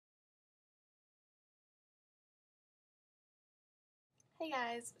Hey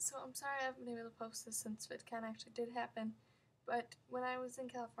guys, so I'm sorry I haven't been able to post this since VidCon actually did happen, but when I was in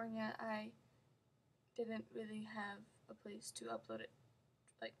California, I didn't really have a place to upload it,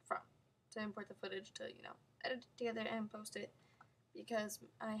 from, to import the footage to, edit it together and post it, because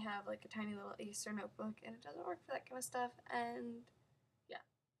I have, a tiny little Acer notebook, and it doesn't work for that kind of stuff, and, yeah.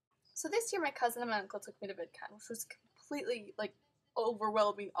 So this year my cousin and my uncle took me to VidCon, which was completely,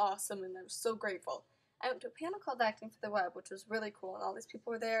 overwhelming, awesome, and I was so grateful. I went to a panel called Acting for the Web, which was really cool, and all these people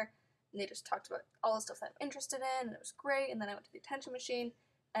were there, and they just talked about all the stuff that I'm interested in, and it was great, and then I went to the attention machine,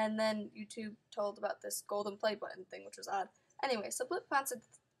 and then YouTube told about this golden play button thing, which was odd. Anyway, so Blip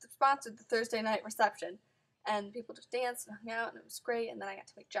sponsored the Thursday night reception, and people just danced and hung out, and it was great, and then I got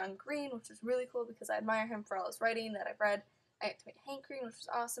to meet John Green, which was really cool because I admire him for all his writing that I've read. I got to meet Hank Green, which was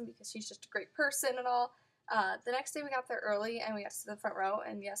awesome because he's just a great person and all. The next day we got there early and we got to sit in the front row,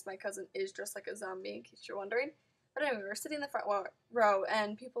 and yes, my cousin is dressed like a zombie in case you're wondering. But anyway, we were sitting in the front row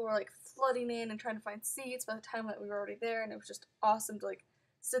and people were flooding in and trying to find seats by the time that we were already there, and it was just awesome to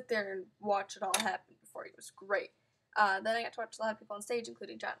sit there and watch it all happen before you. It was great. Then I got to watch a lot of people on stage,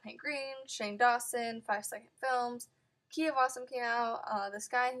 including John Hank Green, Shane Dawson, 5 Second Films, Key of Awesome came out, this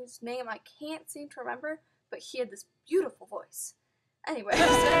guy whose name I can't seem to remember, but he had this beautiful voice. Anyway, and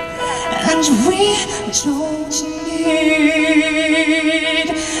we don't need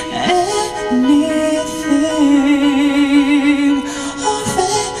anything of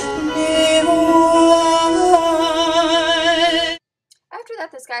anyone. After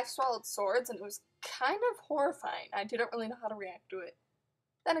that, this guy swallowed swords, and it was kind of horrifying. I didn't really know how to react to it.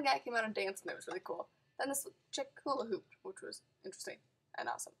 Then a guy came out and danced, and it was really cool. Then this chick hula hooped, which was interesting and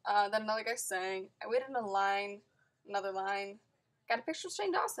awesome. Then another guy sang. I waited in a line, another line. Got a picture of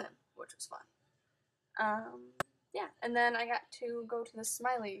Shane Dawson, which was fun. Yeah, and then I got to go to the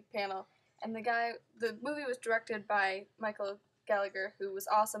Smiley panel, and the movie was directed by Michael Gallagher, who was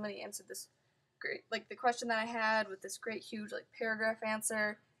awesome, and he answered this great, the question that I had with this great, huge, paragraph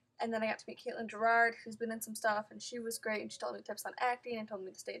answer. And then I got to meet Caitlin Gerard, who's been in some stuff, and she was great, and she told me tips on acting, and told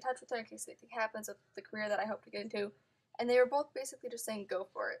me to stay in touch with her in case anything happens with the career that I hope to get into. And they were both basically just saying go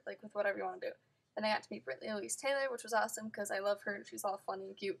for it, with whatever you want to do. Then I got to meet Brittany Louise Taylor, which was awesome because I love her and she's all funny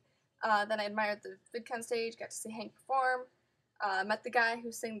and cute. Then I admired the VidCon stage, got to see Hank perform, met the guy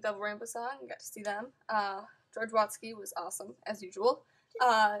who sang the Double Rainbow song, and got to see them. George Watsky was awesome, as usual.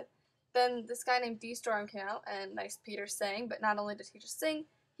 Then this guy named D Storm came out, and Nice Peter sang, but not only did he just sing,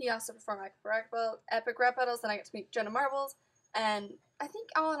 he also performed epic rap battles. Then I got to meet Jenna Marbles, and I think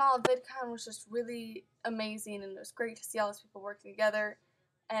all in all, VidCon was just really amazing, and it was great to see all these people working together.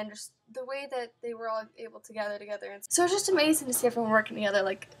 And just the way that they were all able to gather together. And so it was just amazing to see everyone working together,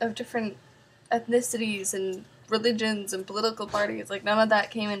 of different ethnicities and religions and political parties. None of that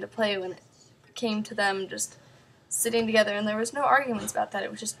came into play when it came to them just sitting together, and there was no arguments about that.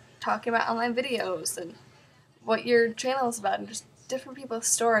 It was just talking about online videos and what your channel is about and just different people's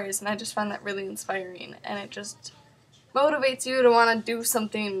stories, and I just found that really inspiring, and it just motivates you to want to do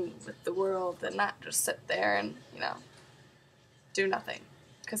something with the world and not just sit there and, do nothing.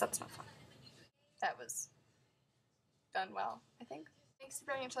 Because that's not fun. That was done well, I think. Thanks to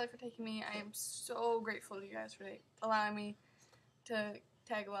Brian and Shelly for taking me. I am so grateful to you guys for allowing me to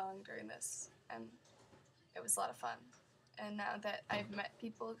tag along during this, and it was a lot of fun. And now that I've met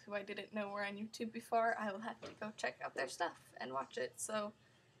people who I didn't know were on YouTube before, I will have to go check out their stuff and watch it. So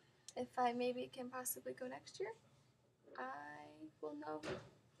if I maybe can possibly go next year, I will know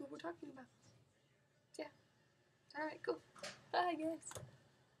who we're talking about. Yeah. Alright, cool. Bye, guys.